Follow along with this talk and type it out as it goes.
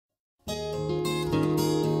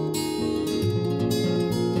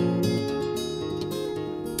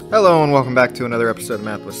Hello and welcome back to another episode of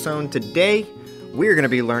Math with Sohn. Today, we're going to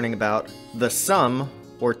be learning about the sum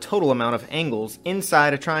or total amount of angles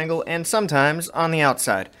inside a triangle and sometimes on the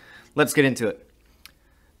outside. Let's get into it.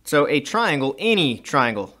 So a triangle, any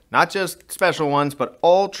triangle, not just special ones, but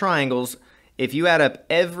all triangles, if you add up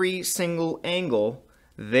every single angle,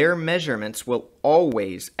 their measurements will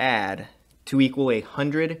always add to equal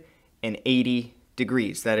 180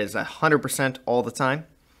 degrees. That is 100% all the time.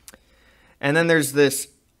 And then there's this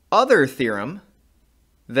other theorem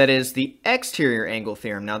that is the exterior angle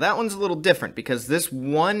theorem. Now that one's a little different because this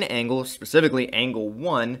one angle, specifically angle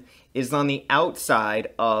 1, is on the outside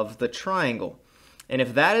of the triangle. And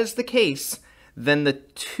if that is the case, then the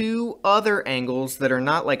two other angles that are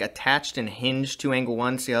not like attached and hinged to angle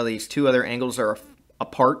 1, see how these two other angles are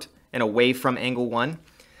apart and away from angle 1?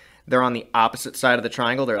 They're on the opposite side of the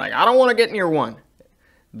triangle. They're like, I don't want to get near 1.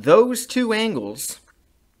 Those two angles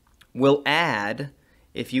will add,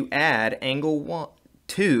 if you add angle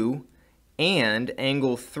 2 and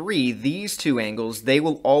angle 3, these two angles, they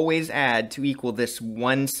will always add to equal this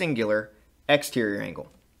one singular exterior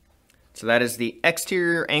angle. So that is the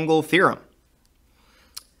exterior angle theorem.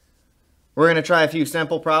 We're going to try a few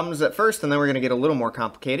simple problems at first, and then we're going to get a little more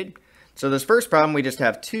complicated. So this first problem, we just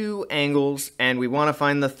have two angles, and we want to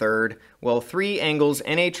find the third. Well, three angles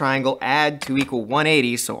in a triangle add to equal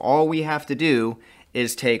 180, so all we have to do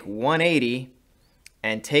is take 180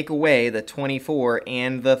 and take away the 24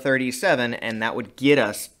 and the 37, and that would get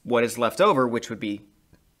us what is left over, which would be,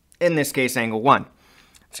 in this case, angle 1.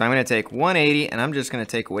 So I'm going to take 180, and I'm just going to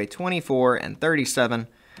take away 24 and 37,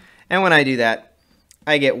 and when I do that,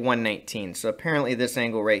 I get 119. So apparently this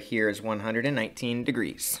angle right here is 119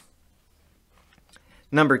 degrees.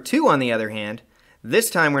 Number 2, on the other hand, this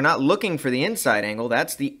time we're not looking for the inside angle,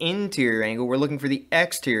 that's the interior angle, we're looking for the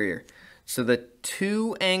exterior. So the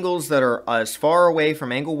two angles that are as far away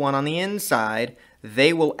from angle 1 on the inside,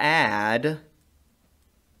 they will add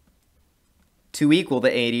to equal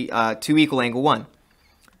to equal angle 1.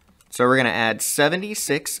 So we're going to add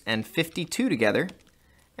 76 and 52 together,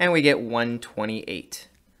 and we get 128.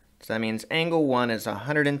 So that means angle 1 is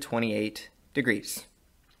 128 degrees.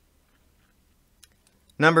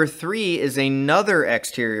 Number 3 is another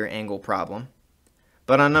exterior angle problem,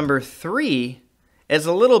 but on number 3, it's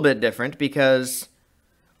a little bit different because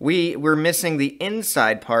we're missing the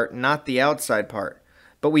inside part, not the outside part.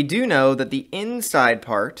 But we do know that the inside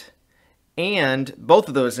part and both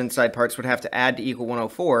of those inside parts would have to add to equal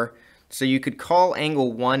 104. So you could call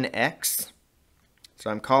angle 1 x. So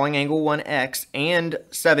I'm calling angle 1 x and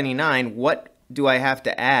 79. What do I have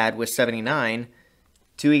to add with 79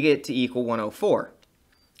 to get to equal 104?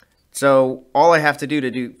 So all I have to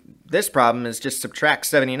do this problem is just subtract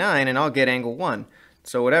 79 and I'll get angle 1.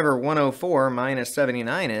 So whatever 104 minus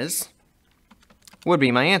 79 is, would be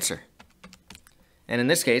my answer. And in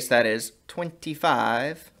this case, that is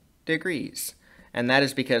 25 degrees. And that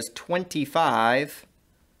is because 25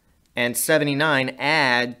 and 79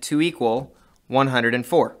 add to equal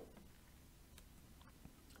 104.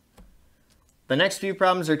 The next few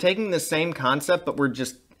problems are taking the same concept, but we're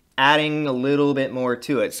just adding a little bit more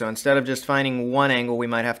to it. So instead of just finding one angle, we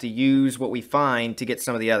might have to use what we find to get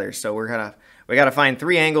some of the others. So we got to find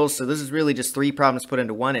three angles. So this is really just three problems put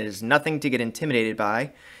into one. It is nothing to get intimidated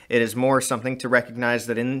by. It is more something to recognize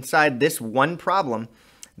that inside this one problem,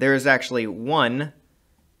 there is actually 1,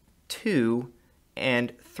 2,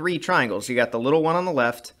 and 3 triangles. You got the little one on the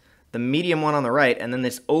left, the medium one on the right, and then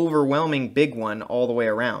this overwhelming big one all the way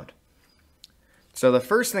around. So the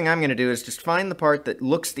first thing I'm going to do is just find the part that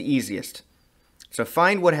looks the easiest. So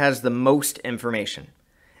find what has the most information.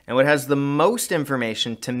 And what has the most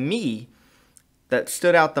information to me that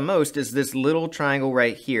stood out the most is this little triangle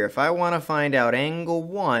right here. If I want to find out angle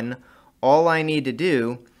 1, all I need to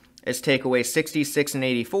do is take away 66 and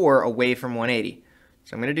 84 away from 180.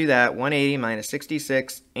 So I'm going to do that. 180 minus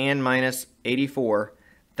 66 and minus 84.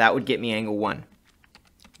 That would get me angle 1.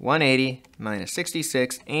 180 minus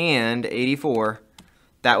 66 and 84,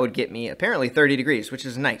 that would get me apparently 30 degrees, which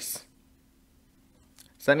is nice.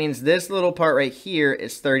 So that means this little part right here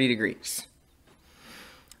is 30 degrees.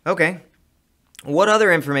 Okay, what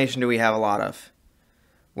other information do we have a lot of?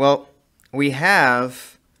 Well, we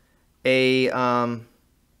have a lot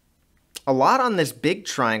on this big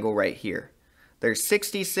triangle right here. There's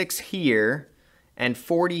 66 here and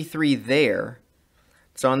 43 there.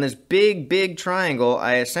 So on this big triangle,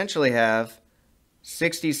 I essentially have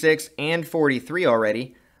 66 and 43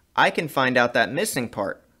 already. I can find out that missing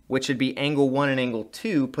part, which would be angle 1 and angle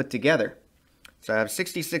 2 put together. So I have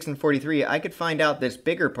 66 and 43. I could find out this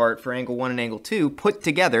bigger part for angle 1 and angle 2 put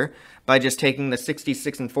together by just taking the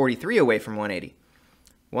 66 and 43 away from 180.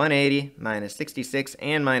 180 minus 66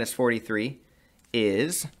 and minus 43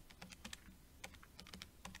 is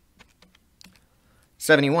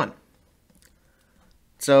 71.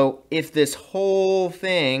 So if this whole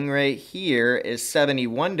thing right here is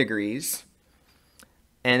 71 degrees,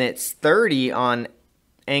 and it's 30 on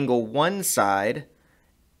angle 1 side,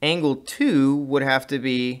 angle 2 would have to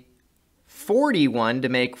be 41 to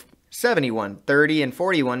make 71. 30 and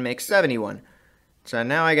 41 make 71. So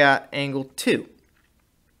now I got angle 2.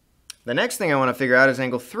 The next thing I want to figure out is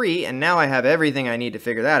angle 3, and now I have everything I need to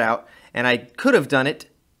figure that out, and I could have done it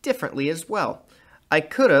differently as well. I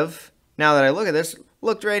could have, now that I look at this,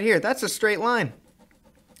 looked right here. That's a straight line.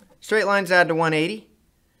 Straight lines add to 180.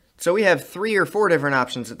 So we have 3 or 4 different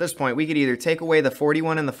options at this point. We could either take away the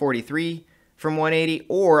 41 and the 43 from 180,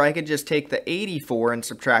 or I could just take the 84 and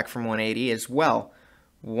subtract from 180 as well.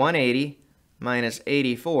 180 minus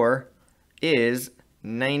 84 is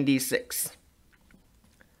 96.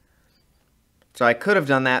 So I could have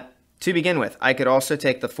done that to begin with. I could also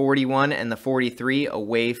take the 41 and the 43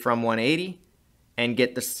 away from 180 and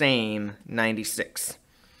get the same 96.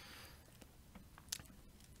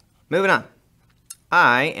 Moving on.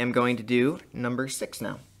 I am going to do number 6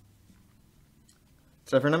 now.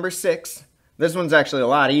 So for number 6, this one's actually a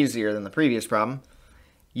lot easier than the previous problem.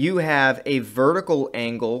 You have a vertical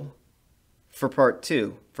angle for part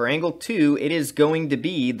 2. For angle 2, it is going to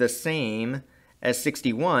be the same as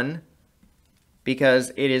 61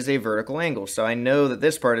 because it is a vertical angle. So I know that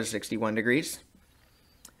this part is 61 degrees.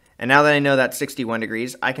 And now that I know that's 61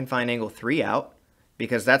 degrees, I can find angle 3 out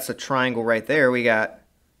because that's a triangle right there. We got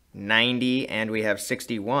 90 and we have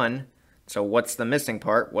 61. So what's the missing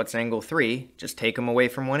part? What's angle 3? Just take them away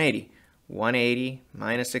from 180. 180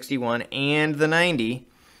 minus 61 and the 90.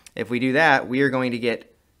 If we do that, we are going to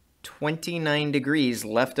get 29 degrees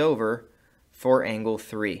left over for angle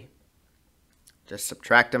 3. Just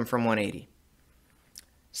subtract them from 180.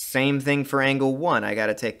 Same thing for angle 1. I got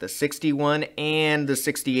to take the 61 and the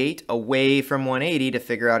 68 away from 180 to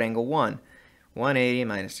figure out angle 1. 180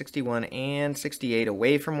 minus 61 and 68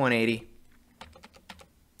 away from 180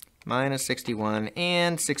 minus 61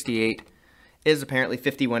 and 68 is apparently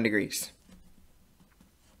 51 degrees.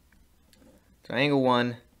 So angle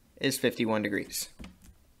 1 is 51 degrees.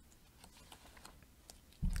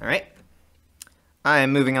 All right. I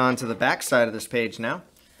am moving on to the back side of this page now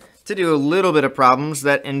to do a little bit of problems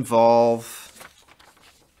that involve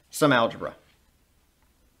some algebra.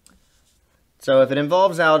 So if it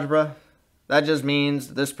involves algebra, that just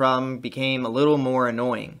means this problem became a little more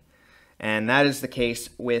annoying. And that is the case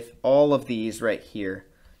with all of these right here.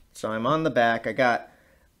 So I'm on the back. I got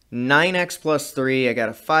 9x plus 3, I got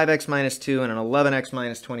a 5x minus 2, and an 11x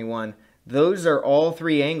minus 21. Those are all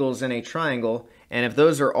 3 angles in a triangle. And if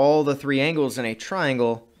those are all the 3 angles in a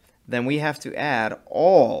triangle, then we have to add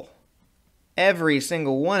every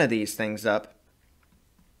single one of these things up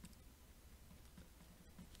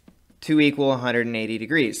to equal 180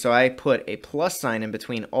 degrees. So I put a plus sign in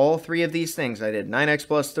between all 3 of these things. I did 9x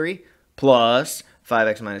plus 3 plus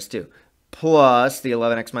 5x minus 2 plus the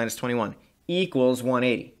 11x minus 21 equals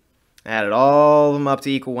 180. I added all of them up to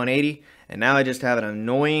equal 180, and now I just have an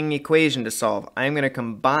annoying equation to solve. I'm going to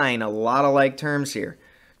combine a lot of like terms here.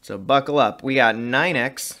 So buckle up. We got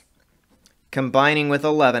 9x combining with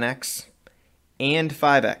 11x and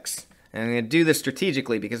 5x. And I'm going to do this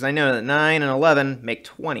strategically because I know that 9 and 11 make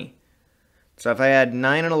 20. So if I add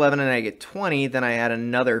 9 and 11 and I get 20, then I add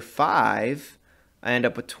another 5, I end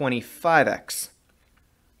up with 25x.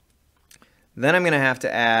 Then I'm going to have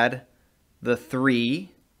to add the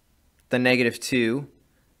 3, the negative 2,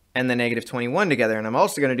 and the negative 21 together. And I'm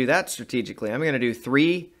also going to do that strategically. I'm going to do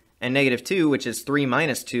 3 and negative 2, which is 3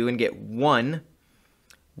 minus 2, and get 1.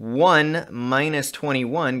 1 minus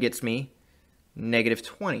 21 gets me negative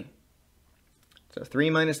 20. So 3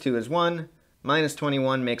 minus 2 is 1, minus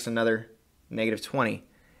 21 makes another negative 20.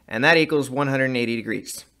 And that equals 180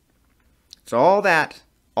 degrees. So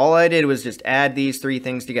all I did was just add these 3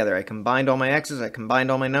 things together. I combined all my x's, I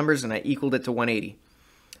combined all my numbers, and I equaled it to 180.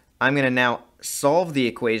 I'm going to now solve the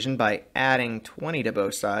equation by adding 20 to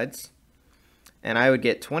both sides. And I would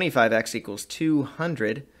get 25x equals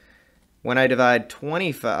 200. When I divide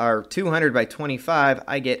 200 by 25,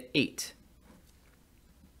 I get 8.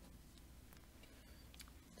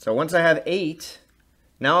 So once I have 8,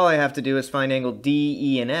 now all I have to do is find angle D,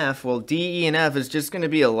 E, and F. Well, D, E, and F is just going to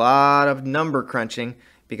be a lot of number crunching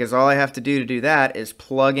because all I have to do that is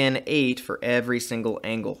plug in 8 for every single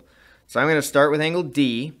angle. So I'm going to start with angle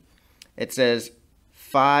D. It says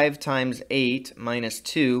 5 times 8 minus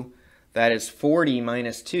 2. That is 40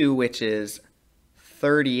 minus 2, which is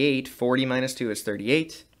 38. 40 minus 2 is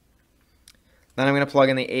 38. Then I'm going to plug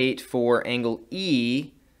in the 8 for angle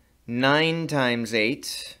E. 9 times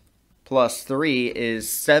 8 plus 3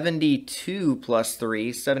 is 72 plus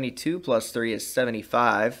 3. 72 plus 3 is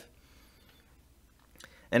 75.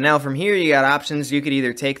 And now from here you got options. You could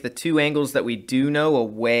either take the two angles that we do know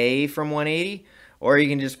away from 180, or you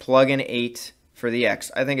can just plug in 8 for the x.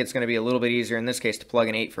 I think it's going to be a little bit easier in this case to plug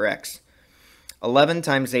in 8 for x. 11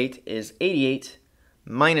 times 8 is 88,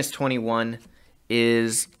 minus 21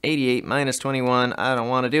 is 88 minus 21, I don't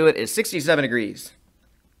want to do it, is 67 degrees.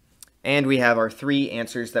 And we have our 3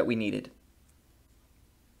 answers that we needed.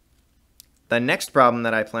 The next problem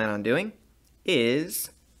that I plan on doing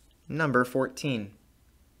is number 14.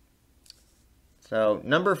 So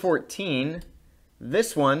number 14,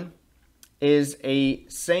 this one is a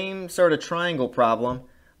same sort of triangle problem,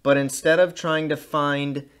 but instead of trying to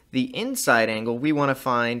find the inside angle, we want to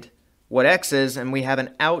find what x is, and we have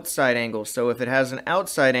an outside angle. So if it has an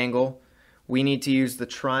outside angle, we need to use the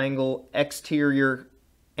triangle exterior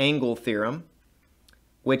angle theorem,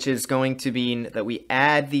 which is going to mean that we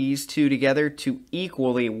add these two together to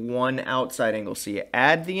equal the one outside angle. So you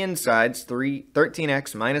add the insides,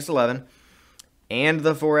 13x minus 11, and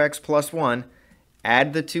the 4x plus 1,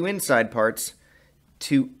 add the two inside parts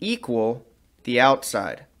to equal the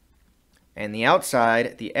outside. And the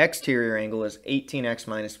outside, the exterior angle, is 18x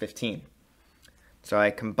minus 15. So I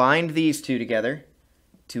combined these two together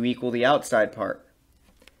to equal the outside part.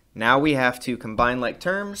 Now we have to combine like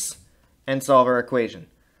terms and solve our equation.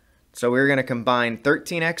 So we're going to combine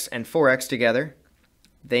 13x and 4x together.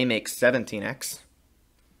 They make 17x.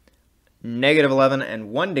 Negative 11 and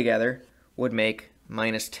 1 together would make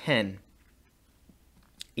minus 10.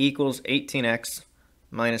 Equals 18x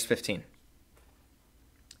minus 15.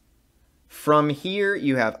 From here,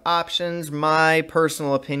 you have options. My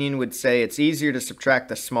personal opinion would say it's easier to subtract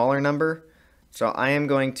the smaller number. So I am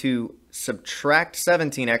going to subtract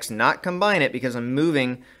 17x, not combine it, because I'm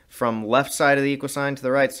moving from left side of the equal sign to the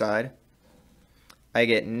right side. I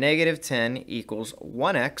get negative 10 equals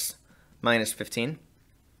 1x minus 15.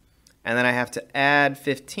 And then I have to add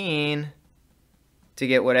 15 to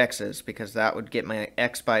get what x is, because that would get my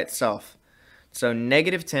x by itself. So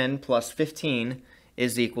negative 10 plus 15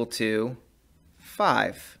 is equal to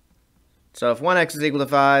 5. So if 1x is equal to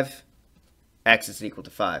 5, x is equal to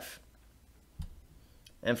 5.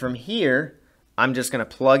 And from here, I'm just going to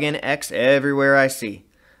plug in x everywhere I see.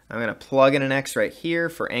 I'm going to plug in an x right here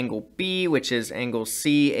for angle B, which is angle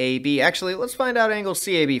CAB. Actually, let's find out angle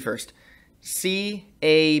CAB first.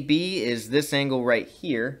 CAB is this angle right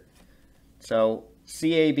here. So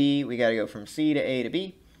CAB, we got to go from C to A to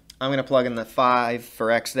B. I'm going to plug in the 5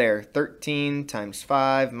 for x there. 13 times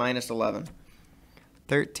 5 minus 11.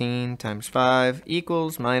 13 times 5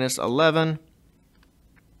 equals minus 11.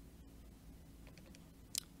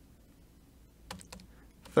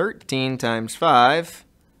 Thirteen times 5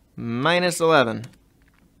 minus 11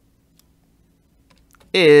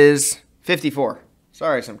 is 54.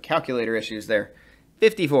 Sorry, some calculator issues there.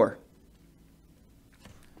 54.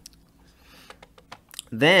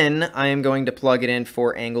 Then I am going to plug it in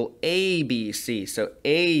for angle ABC. So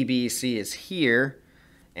ABC is here,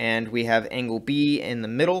 and we have angle B in the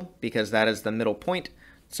middle because that is the middle point.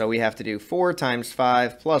 So we have to do 4 times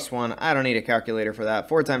 5 plus 1. I don't need a calculator for that.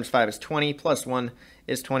 4 times 5 is 20, plus 1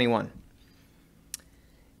 is 21.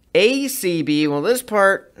 ACB, well, this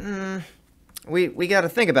part we got to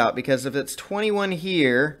think about, because if it's 21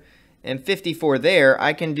 here and 54 there,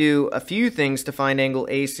 I can do a few things to find angle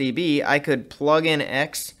ACB. I could plug in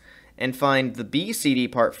x and find the BCD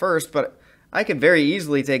part first, but I could very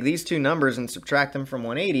easily take these two numbers and subtract them from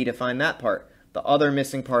 180 to find that part, the other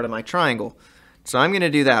missing part of my triangle. So I'm going to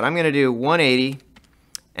do that. I'm going to do 180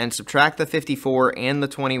 and subtract the 54 and the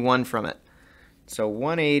 21 from it. So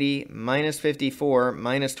 180 minus 54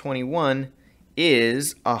 minus 21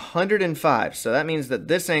 is 105. So that means that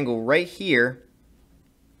this angle right here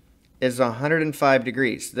is 105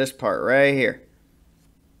 degrees, this part right here.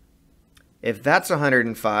 If that's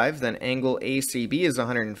 105, then angle ACB is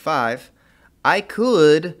 105. I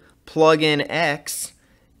could plug in x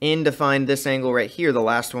in to find this angle right here, the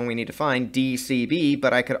last one we need to find, DCB,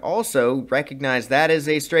 but I could also recognize that is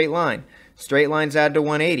a straight line. Straight lines add to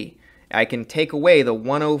 180. I can take away the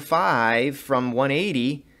 105 from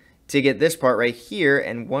 180 to get this part right here,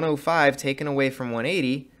 and 105 taken away from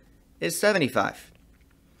 180 is 75.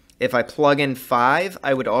 If I plug in 5,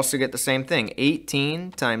 I would also get the same thing.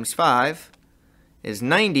 18 times 5 is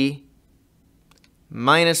 90,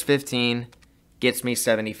 minus 15 gets me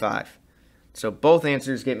 75. So both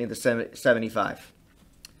answers get me the 75.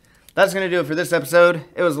 That's going to do it for this episode.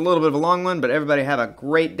 It was a little bit of a long one, but everybody have a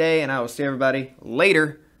great day, and I will see everybody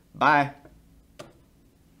later. Bye.